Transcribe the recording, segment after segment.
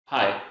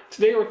Hi,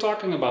 today we're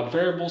talking about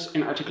variables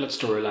in articulate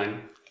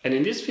storyline. And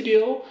in this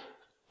video,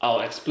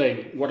 I'll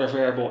explain what a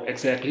variable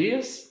exactly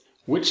is,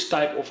 which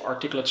type of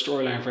articulate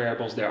storyline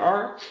variables there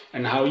are,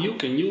 and how you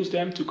can use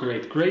them to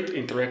create great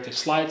interactive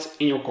slides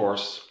in your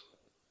course.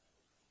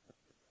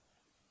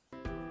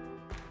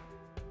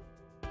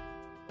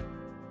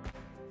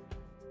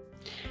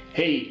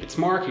 Hey, it's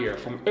Mark here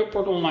from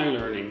Upward Online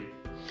Learning,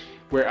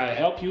 where I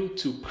help you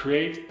to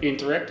create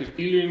interactive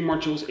e-learning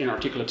modules in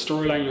articulate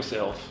storyline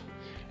yourself.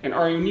 And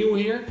are you new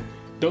here?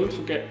 Don't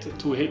forget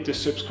to hit the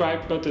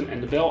subscribe button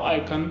and the bell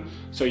icon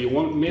so you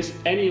won't miss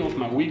any of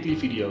my weekly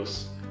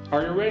videos.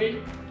 Are you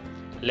ready?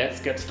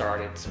 Let's get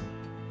started.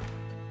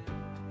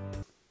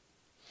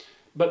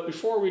 But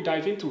before we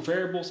dive into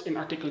variables in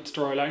articulate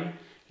storyline,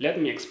 let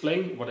me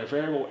explain what a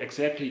variable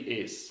exactly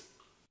is.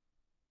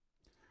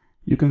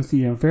 You can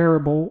see a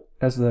variable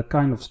as a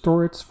kind of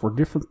storage for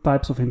different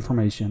types of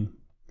information.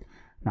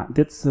 Now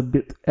that's a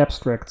bit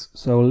abstract,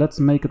 so let's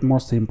make it more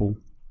simple.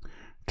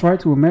 Try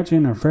to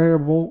imagine a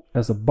variable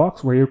as a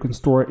box where you can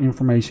store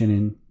information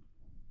in.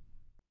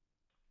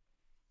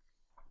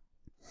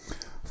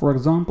 For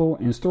example,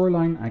 in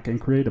Storyline I can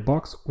create a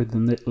box with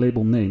the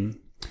label name.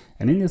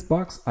 And in this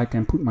box I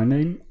can put my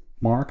name,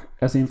 Mark,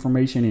 as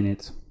information in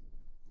it.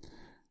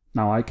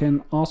 Now I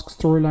can ask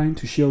Storyline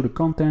to show the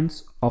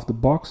contents of the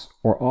box,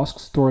 or ask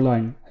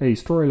Storyline, hey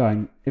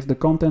Storyline, if the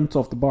contents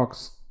of the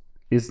box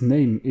is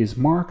name is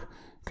Mark,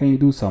 can you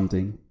do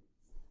something?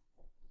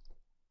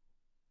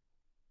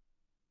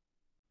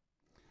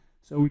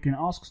 So we can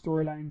ask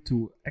Storyline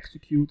to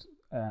execute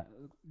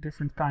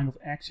different kind of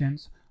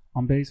actions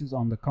on basis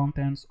on the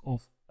contents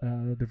of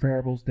the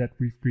variables that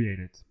we've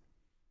created.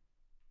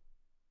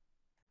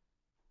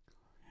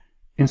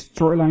 In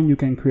Storyline you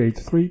can create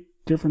 3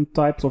 different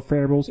types of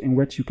variables in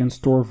which you can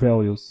store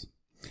values.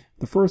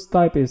 The first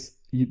type is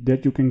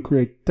that you can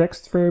create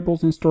text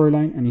variables in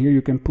Storyline, and here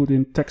you can put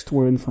in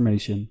textual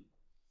information.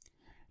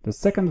 The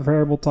second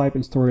variable type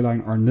in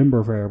Storyline are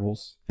number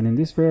variables, and in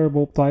this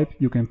variable type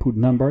you can put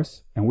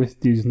numbers, and with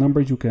these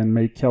numbers you can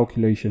make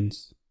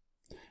calculations.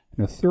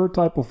 And the third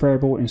type of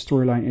variable in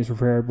Storyline is a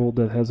variable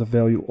that has a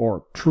value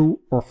or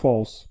true or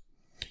false.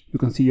 You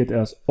can see it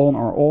as on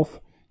or off.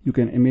 You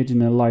can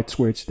imagine a light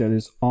switch that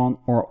is on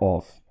or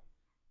off.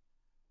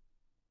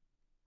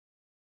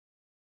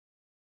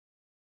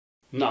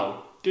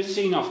 Now, this is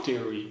enough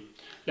theory.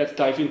 Let's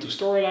dive into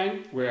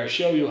Storyline, where I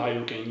show you how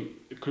you can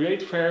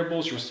create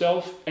variables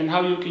yourself and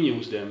how you can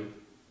use them.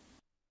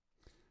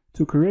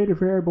 To create a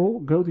variable,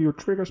 go to your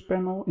triggers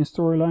panel in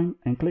Storyline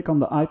and click on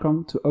the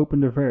icon to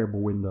open the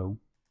variable window.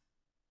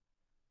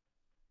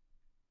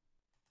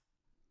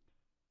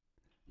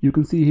 You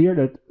can see here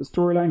that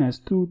Storyline has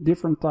 2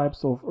 different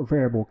types of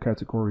variable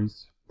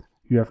categories.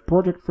 You have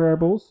project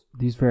variables.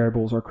 These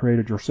variables are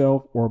created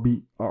yourself or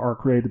are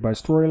created by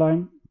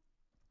Storyline.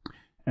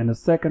 And the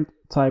second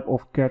type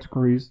of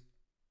categories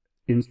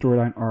in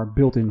Storyline are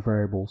built-in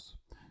variables.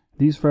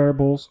 These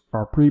variables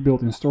are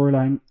pre-built in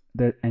Storyline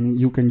and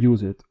you can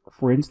use it.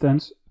 For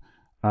instance,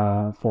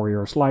 for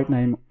your slide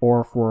name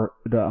or for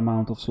the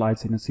amount of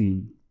slides in a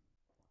scene.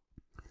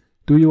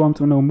 Do you want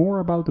to know more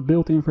about the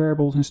built-in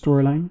variables in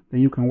Storyline?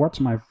 Then you can watch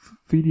my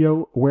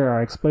video where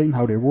I explain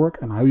how they work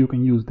and how you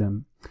can use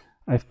them.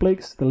 I've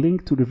placed the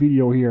link to the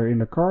video here in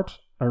the card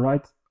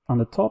right on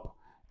the top.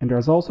 And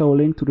there's also a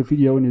link to the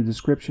video in the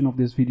description of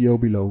this video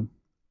below.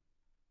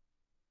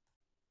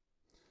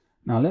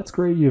 Now let's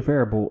create a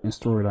variable in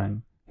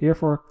Storyline.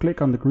 Therefore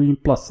click on the green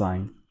plus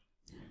sign.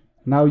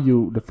 Now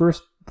the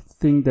first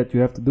thing that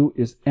you have to do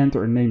is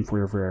enter a name for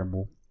your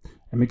variable.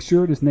 And make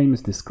sure this name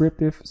is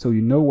descriptive so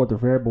you know what the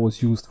variable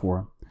is used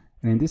for.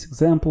 And in this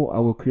example I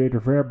will create a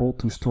variable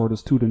to store the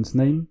student's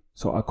name.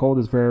 So I call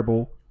this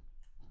variable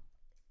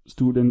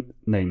student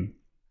name.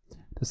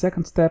 The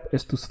second step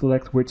is to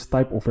select which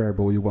type of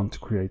variable you want to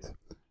create.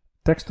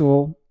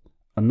 Textual,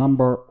 a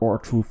number, or a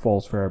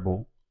true-false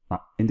variable.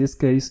 In this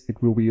case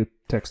it will be a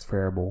text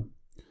variable.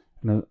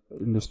 And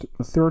the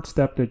third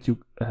step that you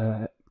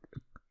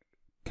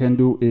can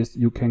do is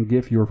you can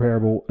give your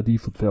variable a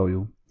default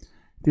value.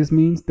 This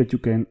means that you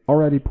can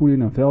already put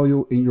in a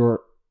value in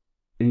your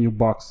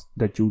box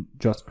that you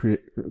just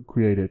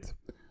created.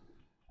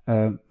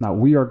 Now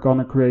we are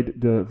gonna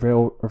create the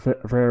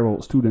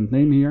variable student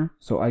name here,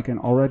 so I can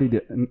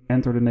already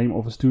enter the name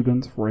of a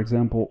student, for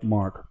example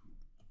Mark.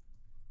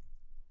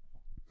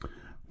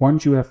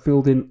 Once you have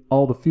filled in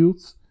all the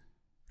fields,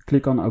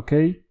 click on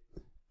OK,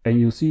 and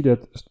you see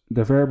that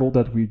the variable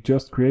that we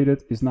just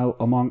created is now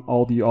among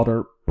all the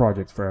other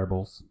project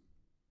variables.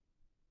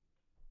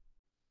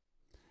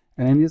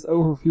 And in this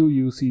overview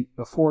you see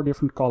 4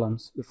 different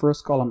columns. The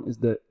first column is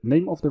the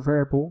name of the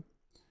variable,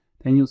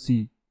 then you'll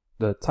see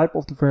the type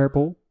of the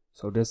variable,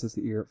 so this is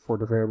here for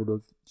the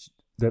variable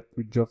that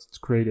we just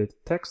created,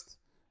 text,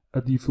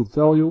 a default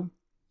value,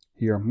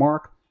 here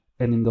Mark,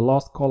 and in the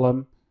last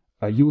column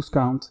a use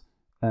count,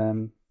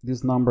 and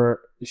this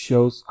number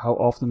shows how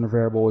often the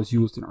variable is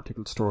used in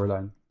articulate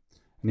Storyline.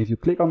 And if you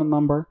click on the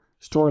number,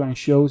 Storyline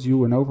shows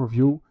you an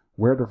overview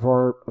where the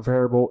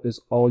variable is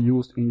all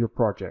used in your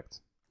project.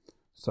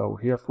 So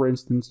here, for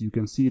instance, you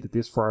can see that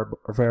this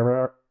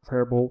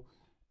variable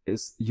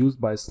is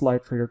used by a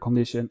slide trigger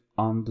condition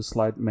on the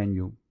slide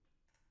menu.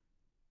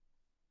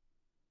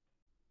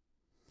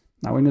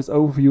 Now in this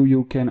overview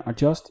you can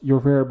adjust your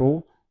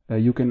variable.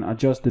 You can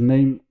adjust the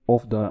name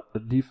of the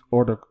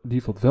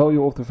default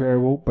value of the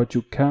variable, but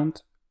you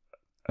can't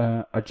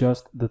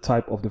adjust the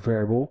type of the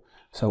variable.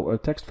 So a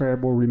text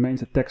variable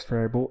remains a text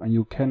variable, and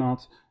you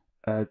cannot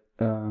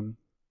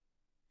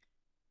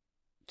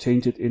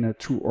change it in a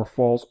true or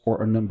false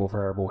or a number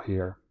variable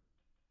here.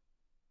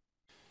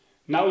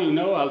 Now you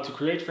know how to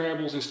create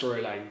variables in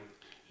Storyline.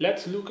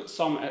 Let's look at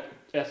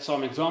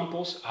some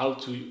examples how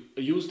to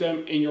use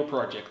them in your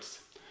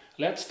projects.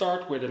 Let's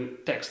start with a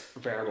text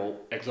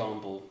variable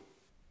example.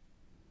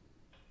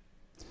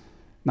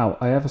 Now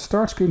I have a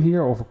start screen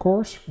here of a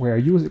course where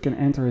a user can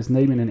enter his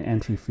name in an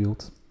entry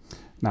field.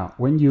 Now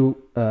when you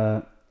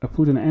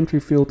put an entry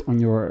field on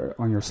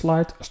your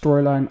slide,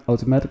 Storyline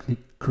automatically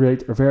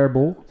create a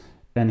variable,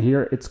 and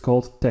here it's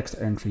called text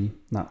entry.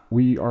 Now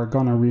we are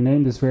gonna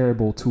rename this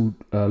variable to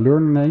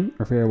learner name,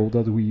 a variable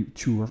that we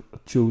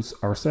choose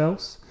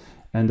ourselves.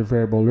 And the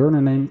variable learner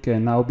name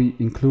can now be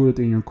included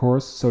in your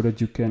course so that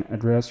you can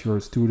address your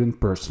student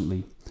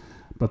personally.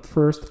 But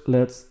first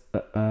let's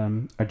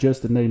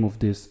adjust the name of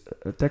this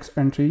text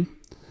entry.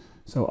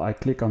 So I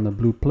click on the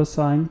blue plus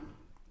sign.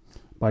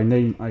 By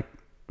name I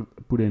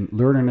put in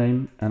learner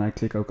name and I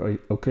click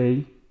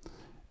OK.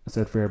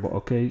 Set variable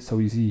OK. So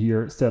you see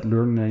here set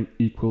learner name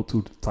equal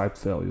to the typed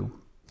value.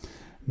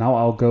 Now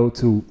I'll go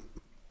to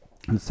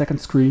the second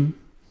screen,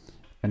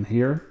 and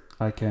here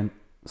I can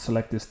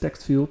select this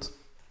text field.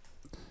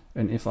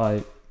 And if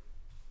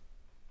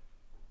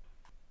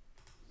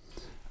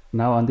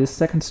now on this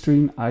second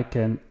screen I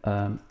can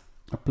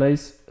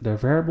place the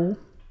variable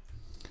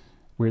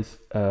with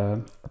a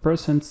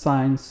 %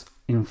 signs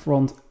in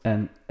front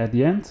and at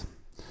the end.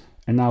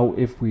 And now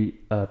if we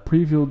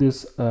preview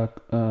this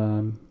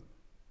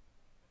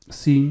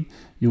scene,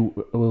 you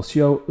will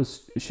show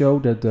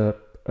that the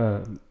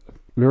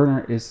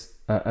learner is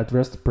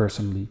addressed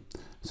personally.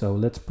 So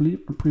let's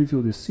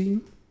preview this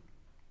scene.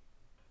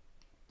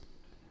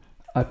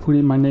 I put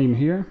in my name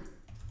here,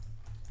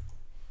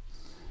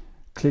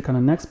 click on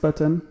the next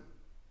button,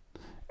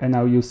 and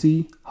now you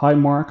see, hi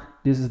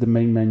Mark, this is the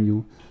main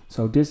menu.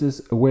 So this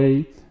is a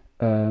way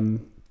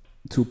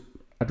to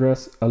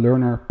address a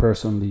learner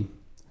personally.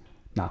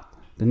 Now,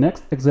 the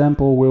next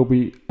example will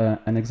be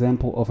an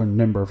example of a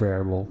number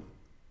variable.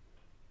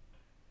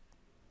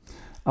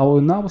 I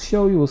will now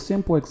show you a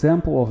simple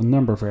example of a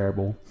number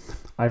variable.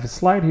 I have a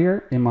slide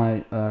here in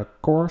my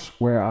course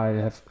where I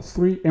have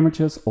 3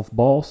 images of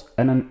balls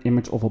and an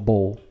image of a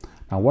ball.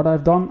 Now what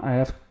I've done, I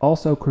have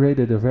also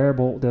created a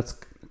variable that's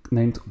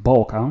named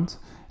ball count,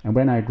 and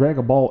when I drag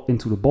a ball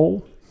into the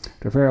ball,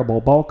 the variable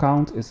ball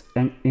count is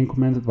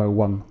incremented by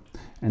 1.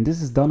 And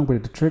this is done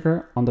with the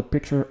trigger on the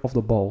picture of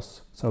the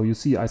balls. So you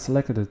see I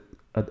selected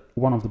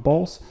one of the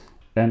balls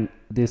and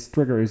this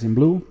trigger is in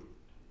blue.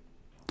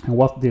 And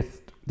what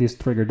this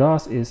trigger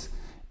does is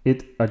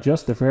it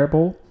adjusts the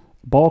variable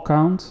ball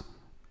count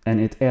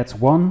and it adds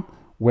 1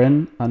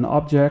 when an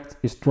object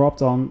is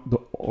dropped on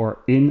or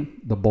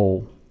in the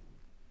ball.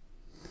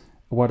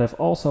 What I've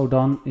also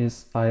done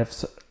is I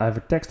have a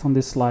text on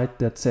this slide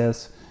that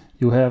says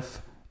you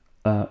have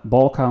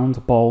ball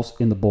count balls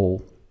in the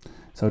ball.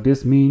 So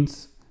this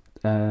means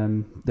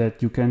that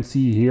you can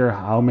see here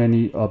how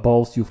many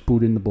balls you've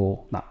put in the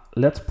ball. Now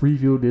let's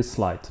preview this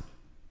slide.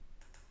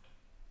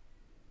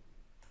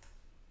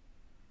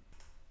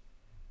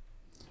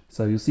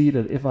 So you see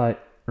that if I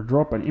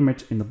drop an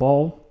image in the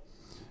ball,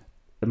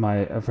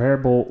 my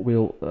variable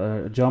will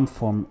jump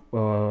from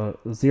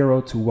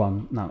 0 to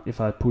 1. Now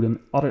if I put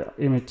another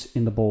image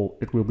in the ball,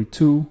 it will be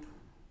 2,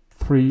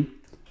 3,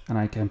 and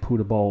I can put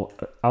a ball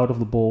out of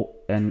the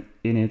ball and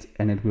in it,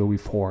 and it will be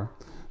 4.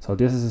 So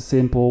this is a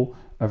simple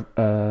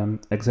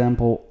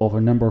example of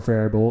a number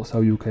variable.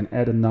 So you can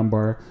add a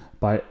number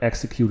by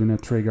executing a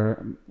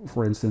trigger.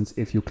 For instance,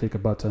 if you click a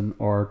button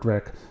or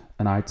drag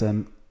an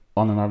item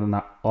on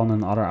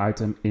another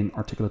item in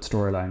Articulate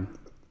Storyline.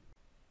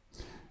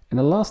 And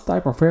the last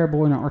type of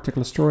variable in an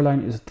Articulate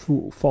Storyline is a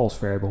true or false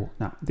variable.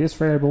 Now this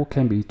variable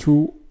can be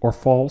true or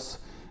false,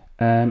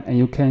 and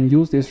you can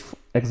use this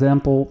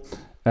example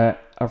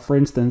for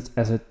instance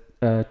as a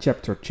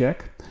chapter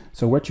check.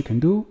 So what you can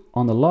do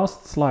on the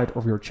last slide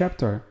of your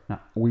chapter,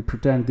 now we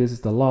pretend this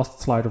is the last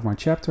slide of my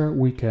chapter,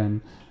 we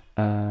can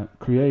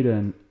create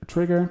a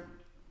trigger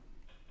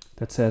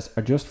that says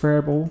adjust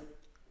variable,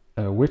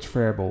 which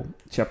variable,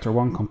 chapter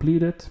 1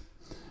 completed,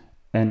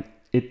 and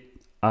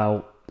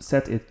I'll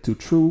set it to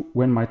true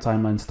when my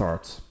timeline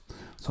starts.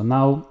 So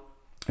now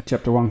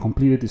chapter 1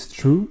 completed is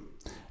true,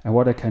 and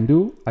what I can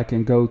do, I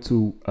can go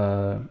to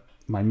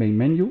my main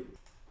menu,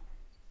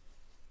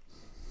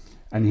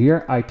 and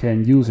here I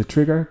can use a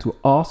trigger to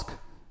ask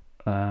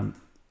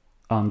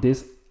on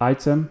this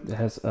item that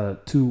has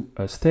 2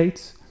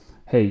 states,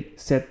 hey,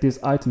 set this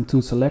item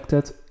to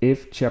selected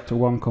if chapter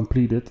 1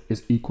 completed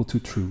is equal to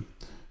true.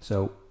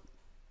 So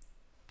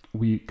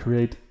we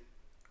create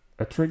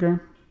a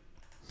trigger,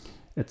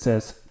 It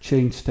says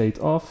change state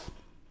of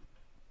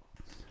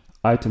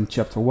item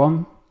chapter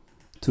 1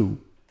 to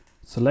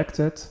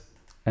selected,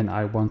 and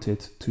I want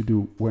it to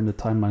do when the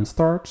timeline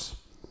starts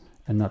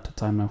and not the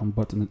timeline from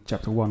button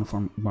chapter 1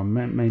 from my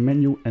main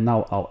menu. And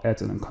now I'll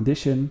add in a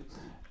condition,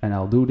 and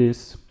I'll do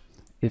this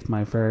if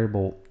my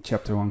variable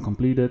chapter 1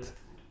 completed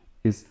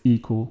is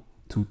equal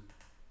to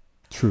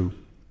true.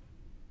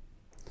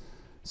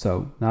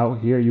 So now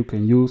here you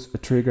can use a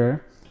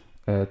trigger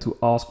to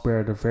ask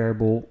where the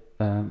variable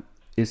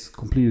is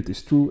completed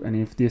is true, and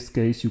in this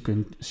case you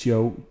can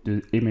show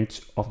the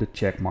image of the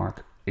check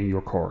mark in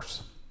your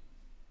course.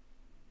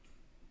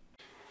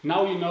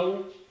 Now you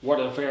know what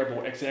a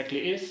variable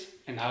exactly is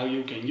and how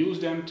you can use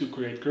them to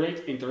create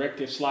great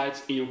interactive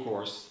slides in your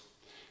course.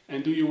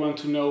 And do you want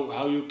to know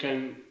how you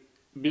can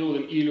build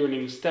an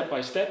e-learning step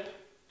by step?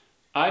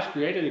 I've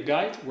created a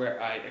guide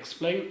where I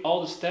explain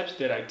all the steps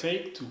that I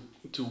take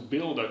to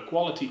build a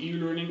quality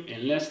e-learning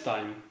in less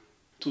time.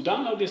 To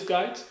download this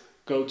guide,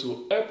 go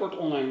to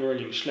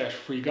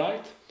upwardonlinelearning/free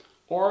guide,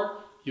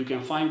 or you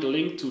can find the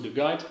link to the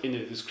guide in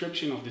the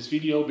description of this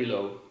video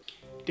below.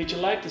 Did you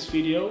like this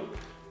video?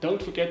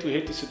 Don't forget to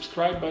hit the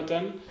subscribe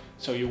button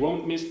so you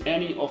won't miss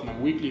any of my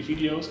weekly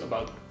videos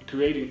about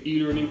creating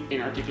e-learning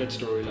in Articulate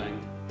Storyline.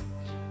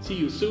 See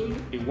you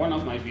soon in one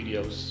of my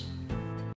videos.